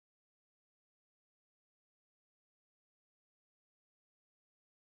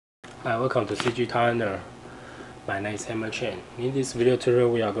Hi, welcome to CG Timer. My name is Hammer Chen. In this video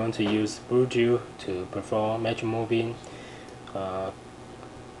tutorial, we are going to use Boujou to perform Matchmoving.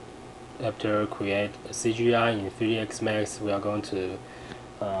 After create a CGI in 3ds Max, we are going to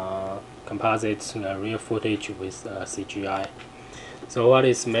composite the real footage with CGI. So what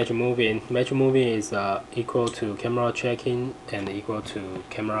is Matchmoving? Matchmoving is equal to camera tracking and equal to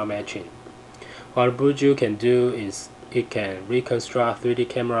camera matching. What Boujou can do is it can reconstruct 3D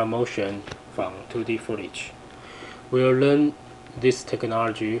camera motion from 2D footage. We'll learn this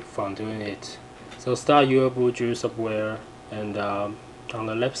technology from doing it. So start your Boujou software and on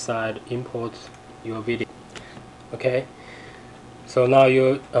the left side import your video. Okay, so now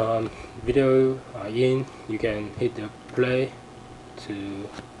your video are in. You can hit the play to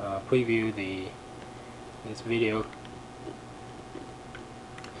preview this video.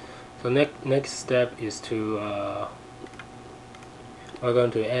 So next step is to we're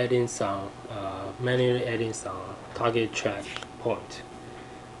going to add in some manually add in some target track point.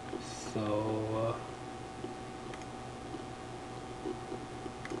 So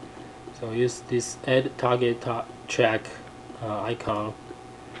use this add target track icon,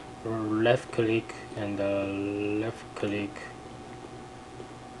 left click and left click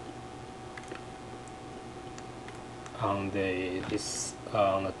on the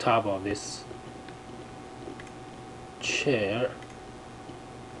top of this chair.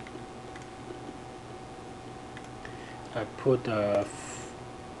 I put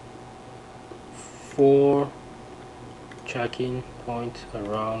 4 tracking point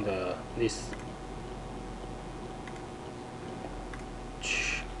around this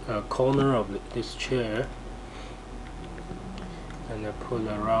corner of this chair, and I put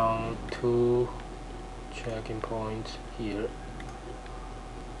around 2 tracking points here.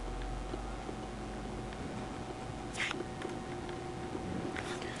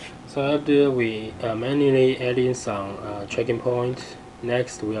 So after we manually add in some tracking points,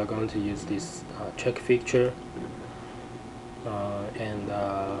 next we are going to use this track feature, and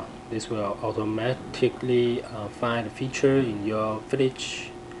this will automatically find a feature in your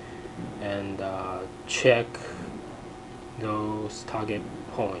footage and check those target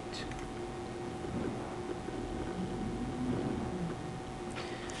points.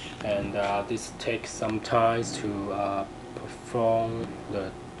 And this takes some time to perform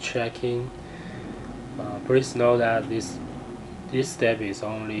the tracking. Please know that this step is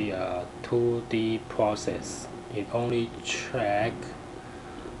only a 2D process. It only tracks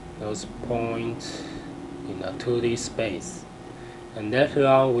those points in a 2D space, and later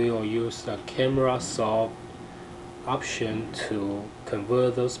on we will use the camera solve option to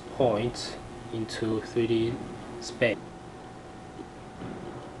convert those points into 3D space.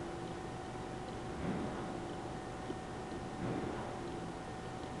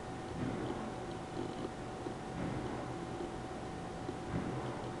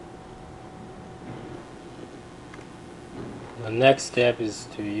 The next step is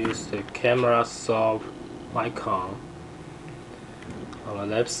to use the camera solve icon on the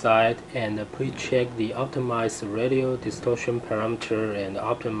left side and pre-check the optimize radial distortion parameter and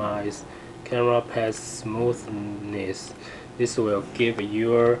optimize camera path smoothness. This will give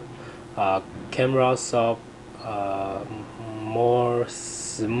your camera solve more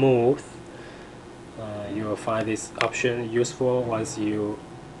smooth. You will find this option useful once you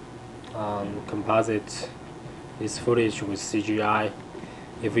composite this footage with CGI.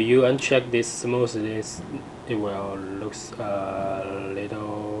 If you uncheck this smoothness, it will look a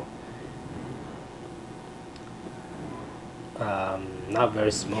little not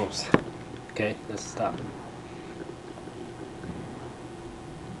very smooth. Okay, let's stop.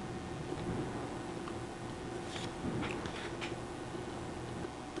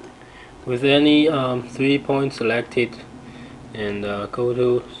 With any 3 points selected, and go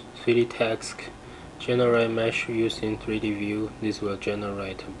to 3D text, generate mesh using 3D view. This will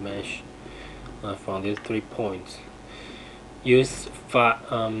generate a mesh from these 3 points. Use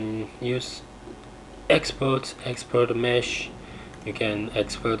export mesh. You can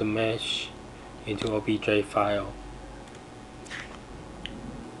export the mesh into OBJ file.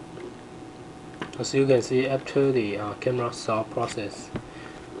 As you can see, after the camera solve process,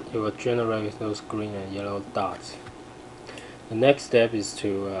 it will generate those green and yellow dots. The next step is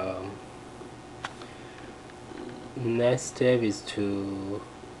to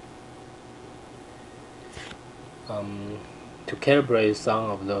calibrate some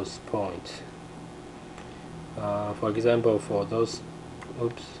of those points. For example, for those,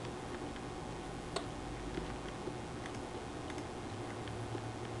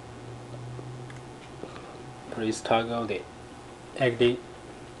 please toggle the edit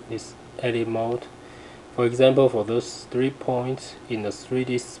this edit mode. For example, for those 3 points in the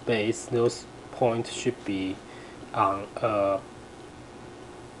 3D space, those points should be on a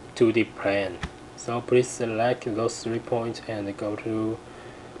 2D plane. So please select those 3 points and go to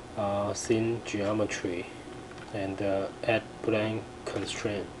Scene Geometry and add plane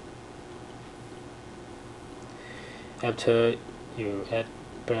constraint. After you add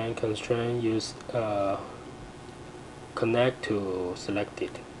plane constraint, use connect to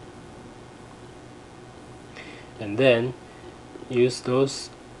selected, and then use this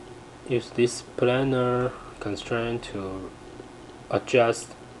planar constraint to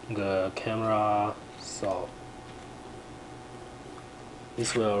adjust the camera saw.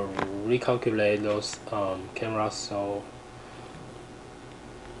 This will recalculate those camera saw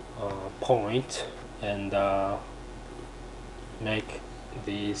point and make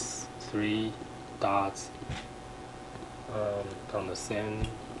these 3 dots on the same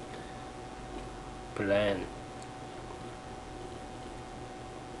plane.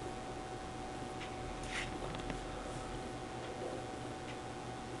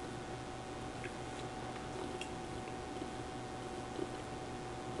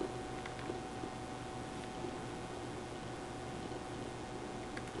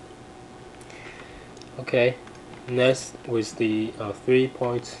 Okay, next with the 3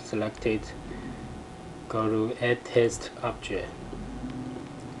 points selected, go to Add Test Object.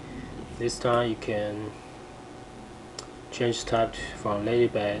 This time you can change type from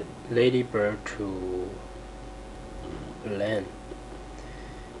ladybird to land,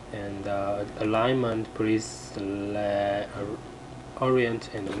 and alignment, please select orient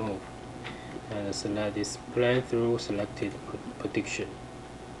and move, and select this plane through selected prediction.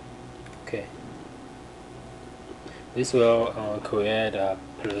 Okay. This will create a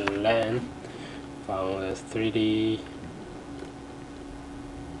plane from the 3D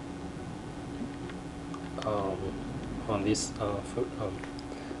on this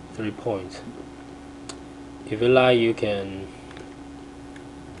 3 points. If you like, you can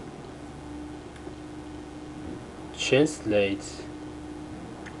translate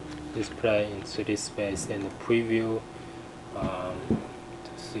this plane in 3D space and preview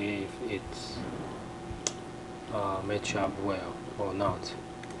to see if it's match up well or not.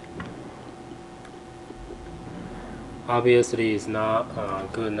 Obviously, it's not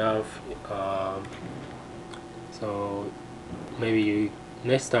good enough. So maybe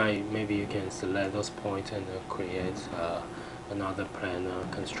next time you can select those points and create another plane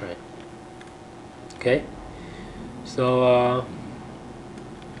constraint. Okay. So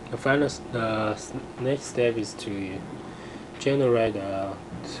the next step is to generate a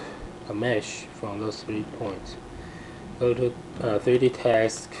mesh from those 3 points. Go to 3D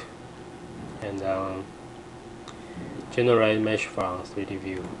task and generate mesh from 3D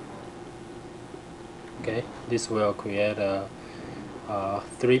view. Okay, this will create a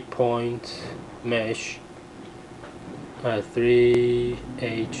 3-point mesh,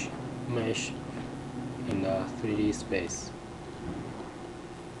 3-edge mesh in the 3D space.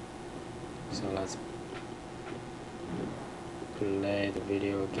 So let's play the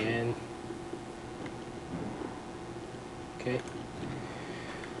video again. Okay.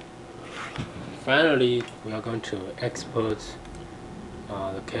 Finally, we are going to export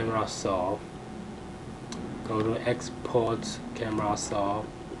the camera saw. Go to Export Camera Saw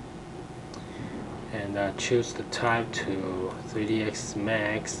and choose the type to 3ds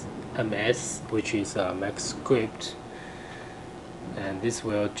Max MS, which is a Max script, and this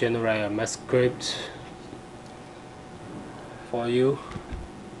will generate a Max script for you,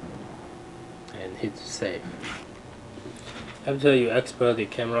 and hit save. After you export the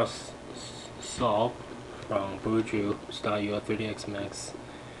camera saw from Boujou, start your 3ds Max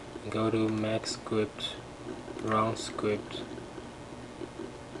and go to Max script, run script.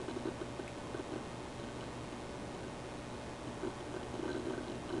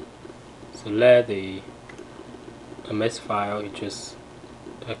 Select the MS file you just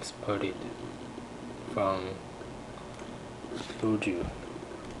exported from Boujou.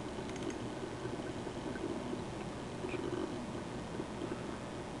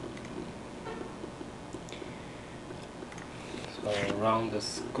 So run the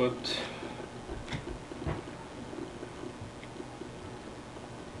script.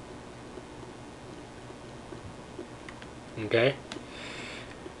 Okay.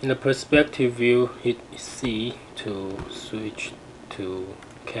 In the perspective view, hit C to switch to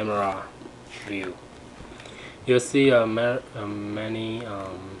camera view. You'll see many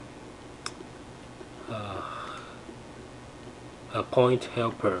a point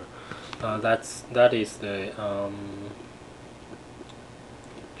helper. That is the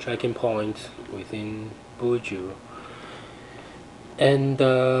tracking point within Boujou. And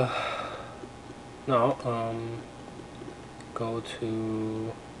now go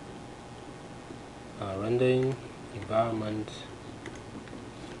to rendering environment.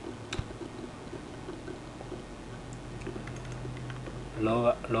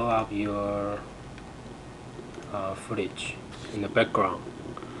 Load up your footage in the background.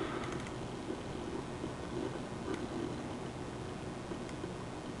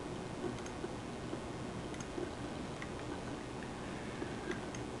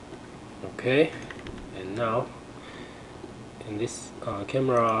 Okay, and now in this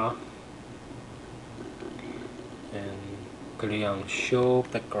camera, and click on show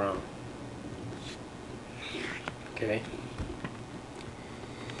background. Okay.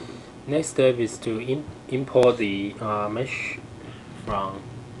 Next step is to import the mesh from.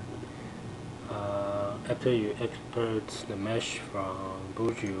 After you export the mesh from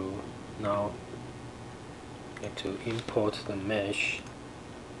Boujou, now you have to import the mesh.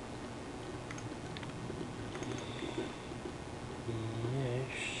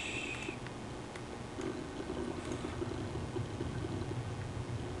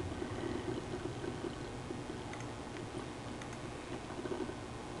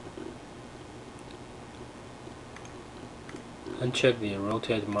 Uncheck the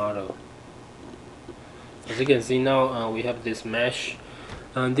rotate model. As you can see now, we have this mesh,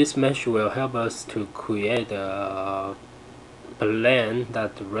 and this mesh will help us to create a plane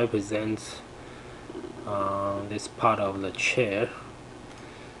that represents this part of the chair.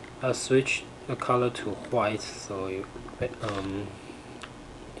 I'll switch the color to white so you,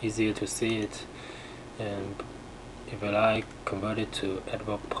 easier to see it, and if I like, convert it to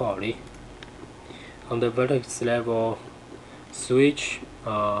editable poly. On the vertex level, switch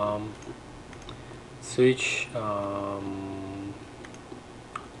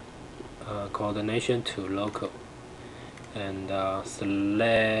coordination to local, and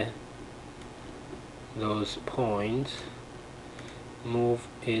select those points, move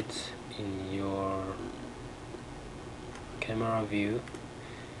it in your camera view,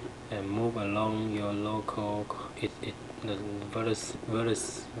 and move along your local the vertex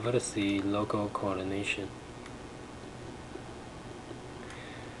local coordination.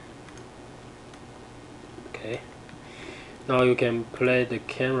 Okay, now you can play the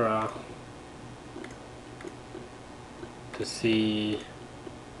camera to see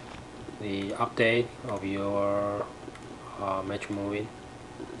the update of your Matchmoving,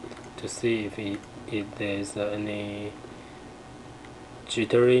 to see if there's any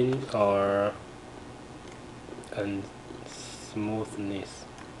jittering or unsmoothness.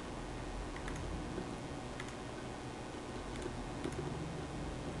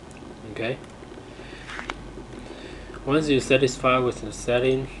 Okay. Once you're satisfied with the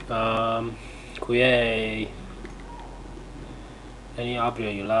setting, create any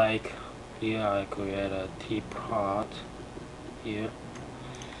object you like. Here I create a teapot here,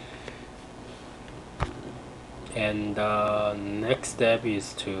 and next step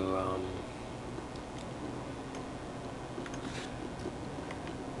is to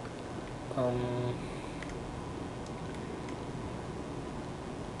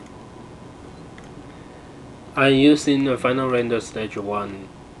I'm using the final render stage 1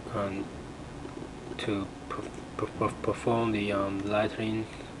 to perform the lighting,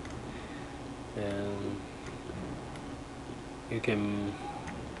 and you can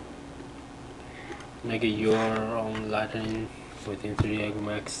make your own lighting within 3ds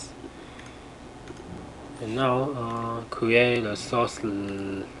Max. And now create a source,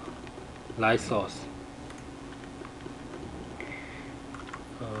 light source,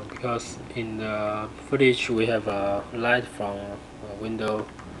 because in the footage we have a light from a window,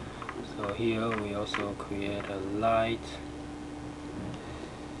 so here we also create a light.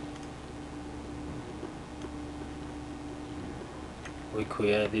 We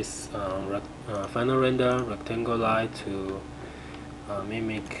create this final render rectangle light to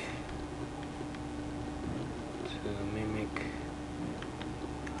mimic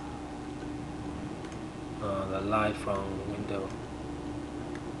the light from window.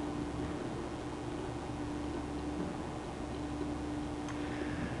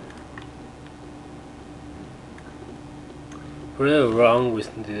 Play around with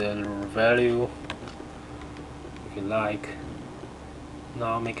the value if you like.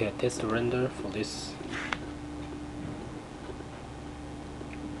 Now make a test render for this.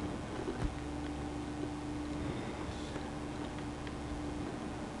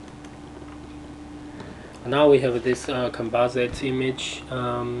 Now we have this composite image.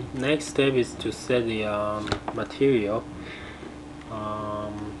 Next step is to set the material.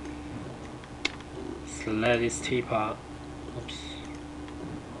 select this teapot. Oops.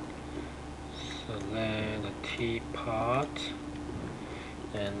 Select the teapot,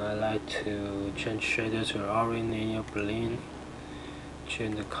 and I like to change shader to orange linear blend.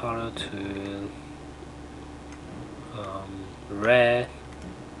 Change the color to red.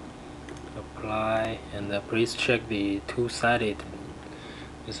 Apply, and please check the two-sided.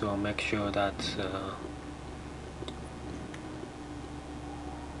 This will make sure that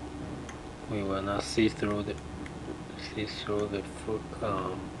we will not see through the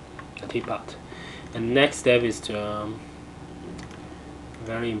teapot. And next step is to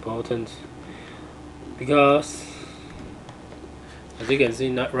very important, because as you can see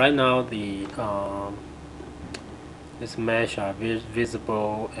right now the this mesh are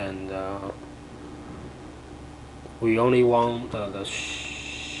visible, and we only want the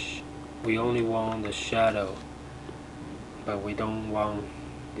shadow, but we don't want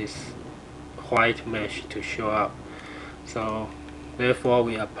this white mesh to show up. So therefore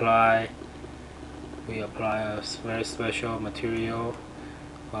we apply a very special material,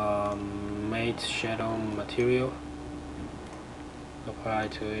 matte shadow material. Apply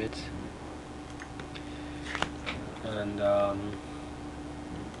to it, and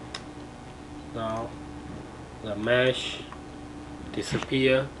now the mesh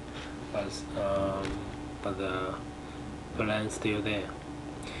disappear, but the plan still there.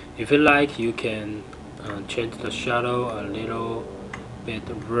 If you like, you can change the shadow a little bit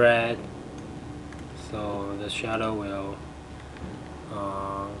red, so the shadow will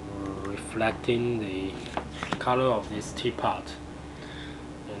reflecting the color of this teapot,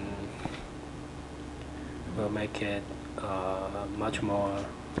 and will make it much more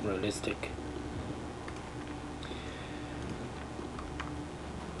realistic.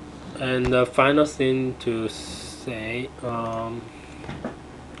 And the final thing to say,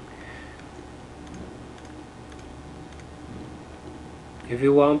 if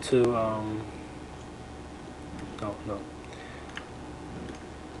you want to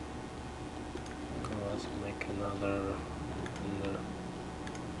let's make another.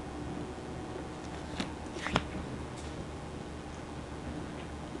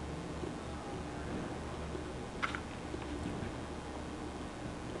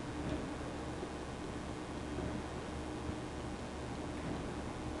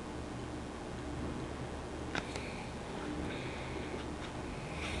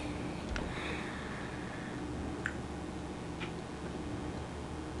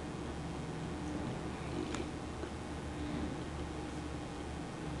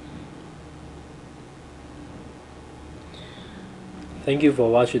 Thank you for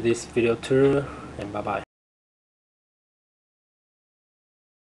watching this video tutorial, and bye bye.